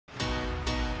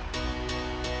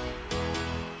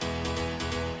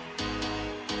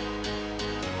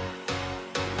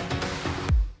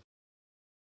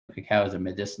cacao is a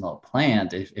medicinal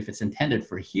plant, if it's intended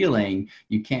for healing,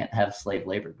 you can't have slave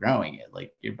labor growing it.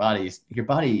 Like your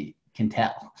body can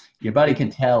tell. Your body can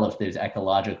tell if there's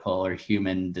ecological or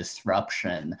human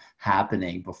disruption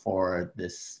happening before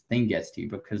this thing gets to you,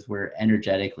 because we're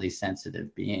energetically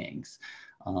sensitive beings.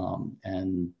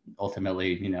 And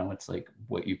ultimately, you know, it's like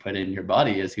what you put in your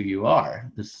body is who you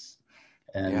are.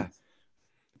 And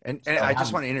and I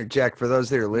just want to interject for those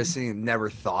that are listening and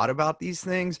never thought about these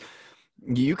things.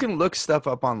 You can look stuff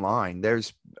up online.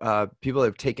 There's people that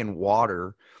have taken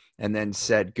water and then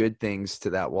said good things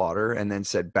to that water and then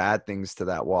said bad things to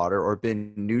that water, or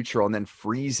been neutral and then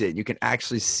freeze it. You can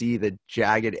actually see the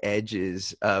jagged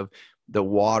edges of the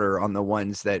water on the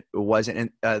ones that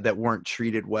wasn't that weren't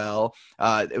treated well.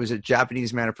 It was a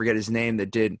Japanese man, I forget his name,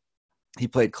 he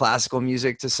played classical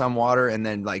music to some water and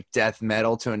then like death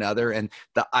metal to another, and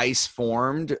the ice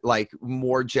formed like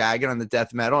more jagged on the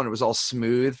death metal and it was all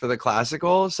smooth for the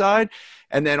classical side.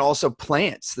 And then also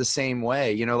plants the same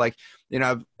way, you know, like, you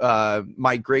know,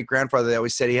 my great grandfather, they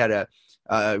always said he had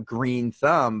a green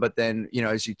thumb, but then, you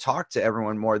know, as you talk to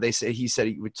everyone more, he said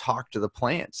he would talk to the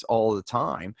plants all the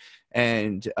time.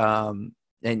 And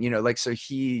you know, like, so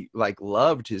he like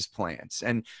loved his plants.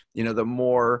 And, you know, the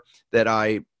more that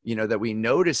that we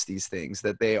notice these things,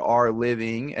 that they are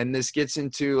living, and this gets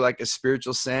into like a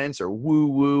spiritual sense or woo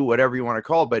woo, whatever you want to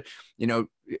call it. But, you know,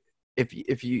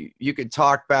 if you could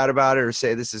talk bad about it or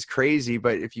say this is crazy,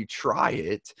 but if you try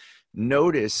it,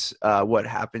 notice what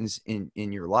happens in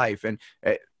your life. And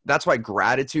that's why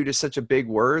gratitude is such a big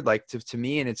word, like to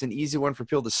me, and it's an easy one for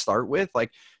people to start with.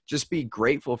 Like, just be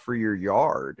grateful for your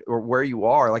yard or where you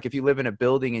are. Like if you live in a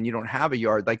building and you don't have a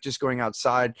yard, like just going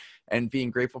outside and being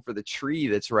grateful for the tree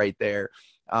that's right there.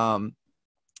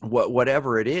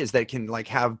 Whatever it is that can like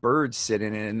have birds sit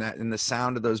in it, and the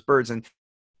sound of those birds, and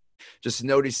just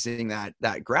noticing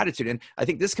that gratitude. And I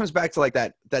think this comes back to like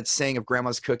that saying of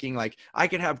grandma's cooking. Like, I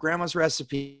could have grandma's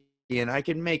recipe and I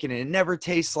can make it and it never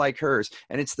tastes like hers,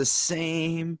 and it's the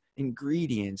same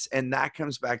ingredients. And that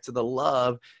comes back to the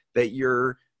love that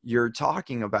you're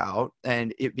talking about.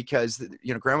 And it, because,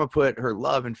 you know, grandma put her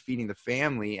love in feeding the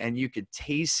family, and you could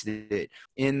taste it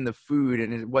in the food.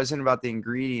 And it wasn't about the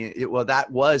ingredient. Well, that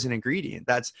was an ingredient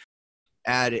that's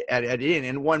added in.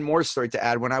 And one more story to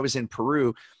add: when I was in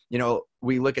Peru, you know,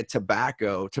 we look at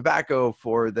tobacco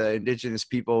for the indigenous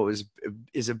people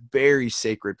is a very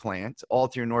sacred plant all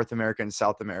through North America and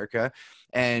South America.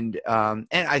 And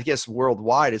I guess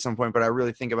worldwide at some point, but I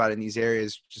really think about it in these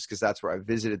areas just because that's where I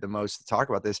visited the most to talk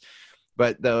about this.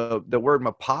 But the word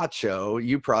mapacho,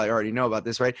 you probably already know about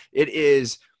this, right? It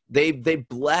is, they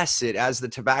bless it as the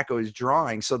tobacco is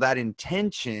drawing. So that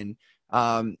intention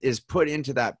is put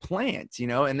into that plant, you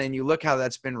know, and then you look how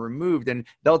that's been removed, and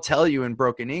they'll tell you in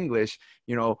broken English,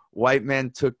 you know, white men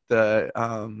took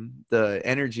the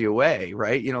energy away,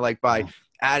 right? You know, like by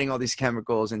adding all these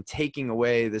chemicals and taking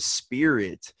away the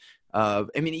spirit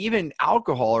of, I mean, even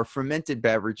alcohol or fermented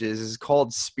beverages is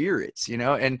called spirits, you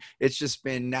know, and it's just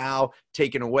been now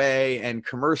taken away and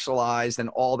commercialized, and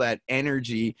all that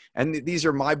energy. And these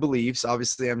are my beliefs,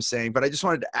 obviously I'm saying, but I just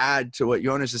wanted to add to what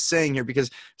Jonas is saying here,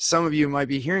 because some of you might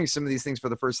be hearing some of these things for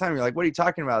the first time. You're like, what are you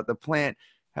talking about? The plant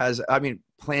has, I mean,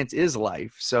 plant is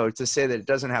life. So to say that it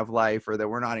doesn't have life, or that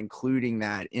we're not including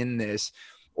that in this,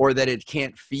 or that it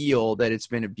can't feel that it's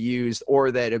been abused,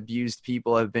 or that abused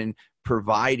people have been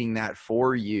providing that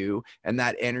for you, and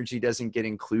that energy doesn't get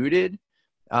included,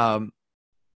 that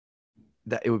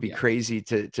it would be crazy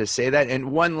to say that.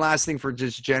 And one last thing for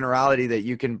just generality that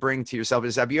you can bring to yourself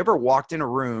is, have you ever walked in a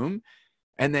room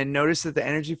and then noticed that the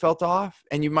energy felt off,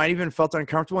 and you might even felt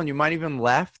uncomfortable, and you might even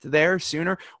left there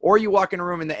sooner? Or you walk in a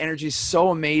room and the energy is so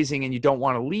amazing and you don't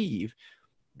want to leave.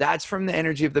 That's from the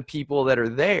energy of the people that are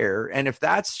there. And if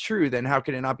that's true, then how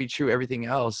can it not be true everything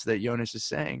else that Jonas is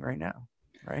saying right now,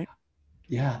 right?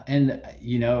 Yeah. And,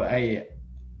 you know,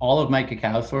 all of my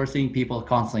cacao sourcing, people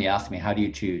constantly ask me, how do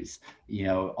you choose? You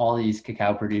know, all these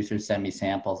cacao producers send me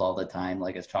samples all the time.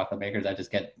 Like as chocolate makers, I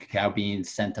just get cacao beans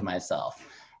sent to myself.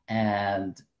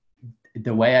 And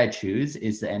the way I choose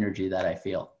is the energy that I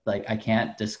feel. Like I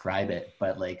can't describe it,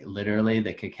 but like literally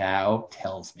the cacao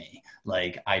tells me.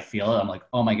 Like I feel it. I'm like,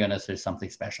 oh my goodness, there's something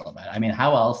special about it. I mean,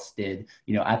 how else did,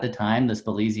 you know, at the time, this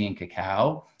Belizean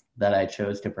cacao that I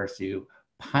chose to pursue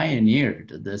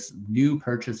pioneered this new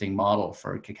purchasing model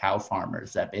for cacao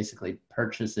farmers that basically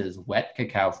purchases wet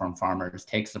cacao from farmers,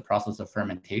 takes the process of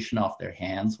fermentation off their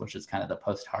hands, which is kind of the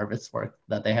post-harvest work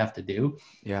that they have to do.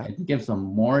 Yeah. It gives them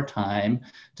more time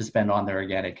to spend on their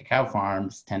organic cacao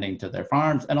farms, tending to their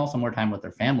farms, and also more time with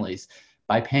their families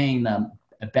by paying them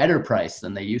a better price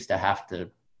than they used to have to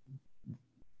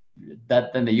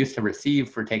than they used to receive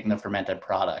for taking the fermented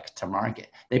product to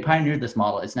market. They pioneered this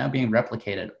model. It's now being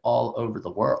replicated all over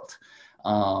the world.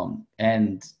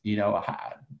 And you know,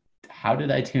 how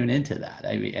did I tune into that?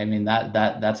 I mean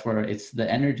that's where it's the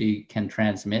energy can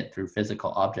transmit through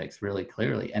physical objects really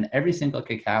clearly. And every single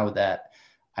cacao that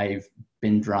I've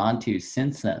been drawn to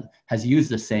since then has used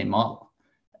the same model,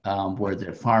 where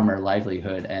the farmer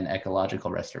livelihood and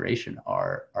ecological restoration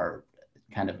are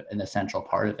kind of an essential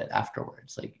part of it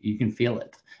afterwards. Like you can feel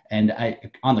it. And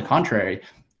on the contrary,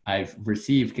 I've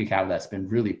received cacao that's been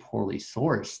really poorly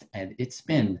sourced, and it's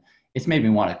made me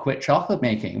want to quit chocolate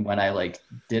making. When I like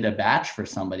did a batch for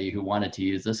somebody who wanted to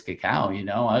use this cacao, you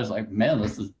know, I was like, man,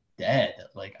 this is dead.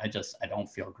 Like I don't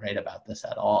feel great about this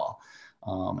at all.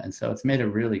 And so it's made it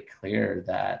really clear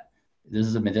that this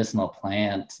is a medicinal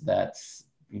plant that's,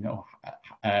 you know,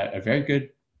 a very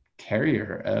good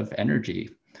carrier of energy.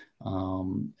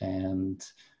 And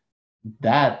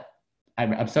that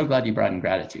I'm so glad you brought in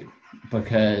gratitude,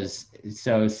 because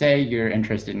so say you're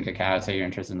interested in cacao, say you're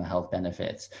interested in the health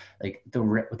benefits, like the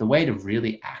way to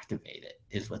really activate it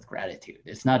is with gratitude.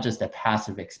 It's not just a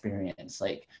passive experience.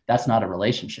 Like that's not a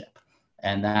relationship.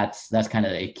 And that's kind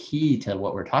of a key to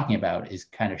what we're talking about, is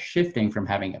kind of shifting from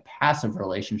having a passive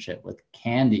relationship with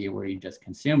candy where you just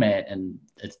consume it and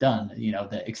it's done. You know,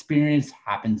 the experience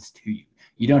happens to you.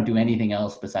 You don't do anything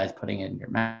else besides putting it in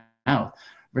your mouth,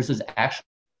 versus actually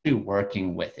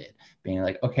working with it, being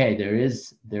like, okay, there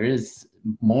is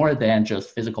more than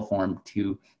just physical form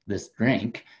to this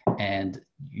drink, and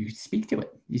you speak to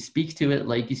it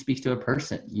like you speak to a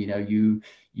person. You know,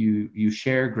 you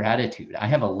share gratitude. I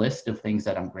have a list of things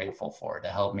that I'm grateful for to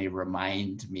help me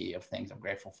remind me of things I'm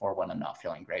grateful for when I'm not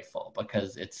feeling grateful,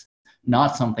 because it's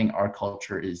not something our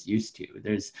culture is used to.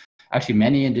 There's actually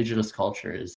many indigenous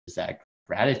cultures that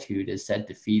gratitude is said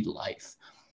to feed life.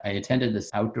 I attended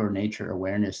this outdoor nature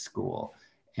awareness school,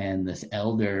 and this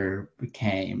elder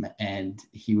came and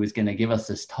he was going to give us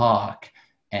this talk.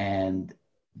 And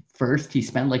first he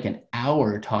spent like an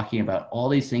hour talking about all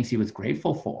these things he was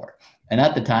grateful for. And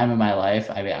at the time in my life,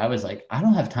 I mean, I was like, I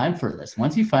don't have time for this.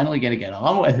 Once you finally get to get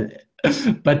on with it.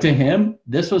 But to him,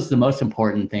 this was the most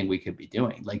important thing we could be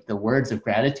doing. Like the words of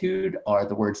gratitude are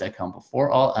the words that come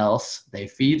before all else. They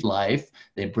feed life.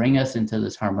 They bring us into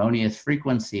this harmonious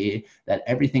frequency that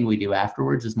everything we do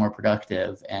afterwards is more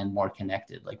productive and more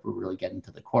connected. Like we're really getting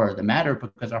to the core of the matter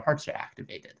because our hearts are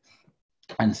activated.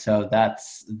 And so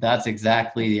that's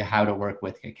exactly how to work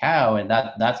with cacao. And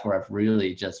that's where I've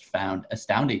really just found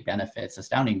astounding benefits,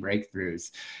 astounding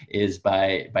breakthroughs, is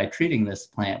by treating this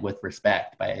plant with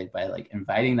respect, by like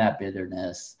inviting that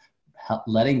bitterness,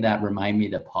 letting that remind me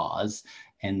to pause,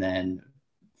 and then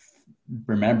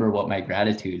remember what my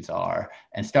gratitudes are,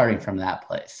 and starting from that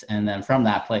place. And then from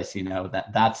that place, you know,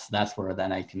 that's where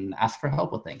then I can ask for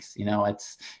help with things. You know,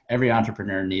 it's every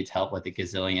entrepreneur needs help with a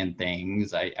gazillion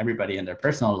things. Everybody in their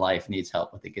personal life needs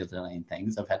help with a gazillion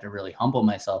things. I've had to really humble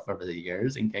myself over the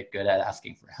years and get good at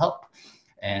asking for help.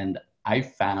 And I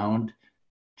found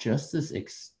just this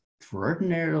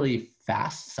extraordinarily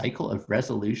fast cycle of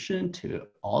resolution to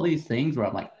all these things where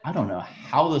I'm like, I don't know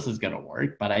how this is going to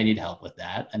work, but I need help with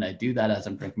that. And I do that as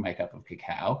I'm drinking my cup of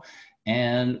cacao.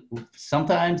 And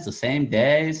sometimes the same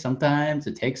day, sometimes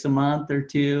it takes a month or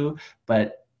two,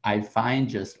 but I find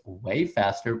just way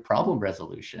faster problem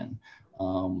resolution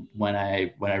when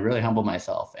I really humble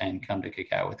myself and come to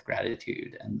cacao with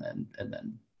gratitude, and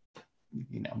then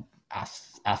you know,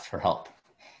 ask for help.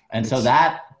 And so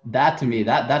that to me,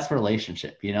 that's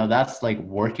relationship, you know, that's like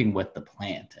working with the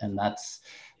plant. And that's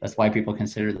why people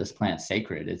consider this plant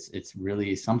sacred. It's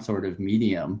really some sort of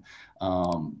medium.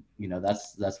 You know,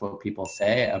 that's what people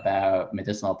say about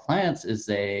medicinal plants, is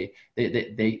they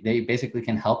basically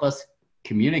can help us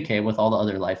communicate with all the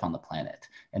other life on the planet.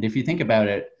 And if you think about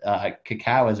it,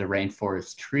 cacao is a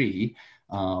rainforest tree.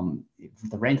 The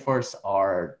rainforests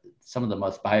are some of the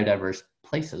most biodiverse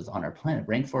places on our planet.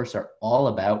 Rainforests are all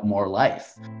about more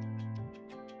life.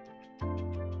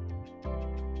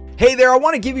 Hey there, I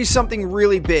want to give you something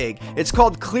really big. It's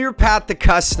called Clear Path to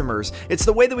Customers. It's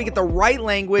the way that we get the right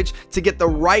language to get the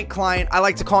right client. I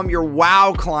like to call them your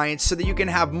wow clients, so that you can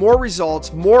have more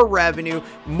results, more revenue,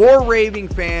 more raving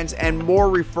fans, and more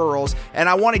referrals. And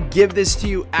I want to give this to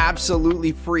you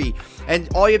absolutely free. And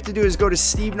all you have to do is go to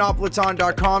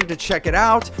stevenapolitan.com to check it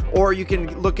out, or you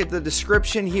can look at the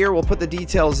description here. We'll put the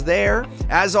details there.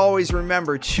 As always,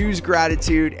 remember, choose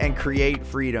gratitude and create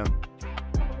freedom.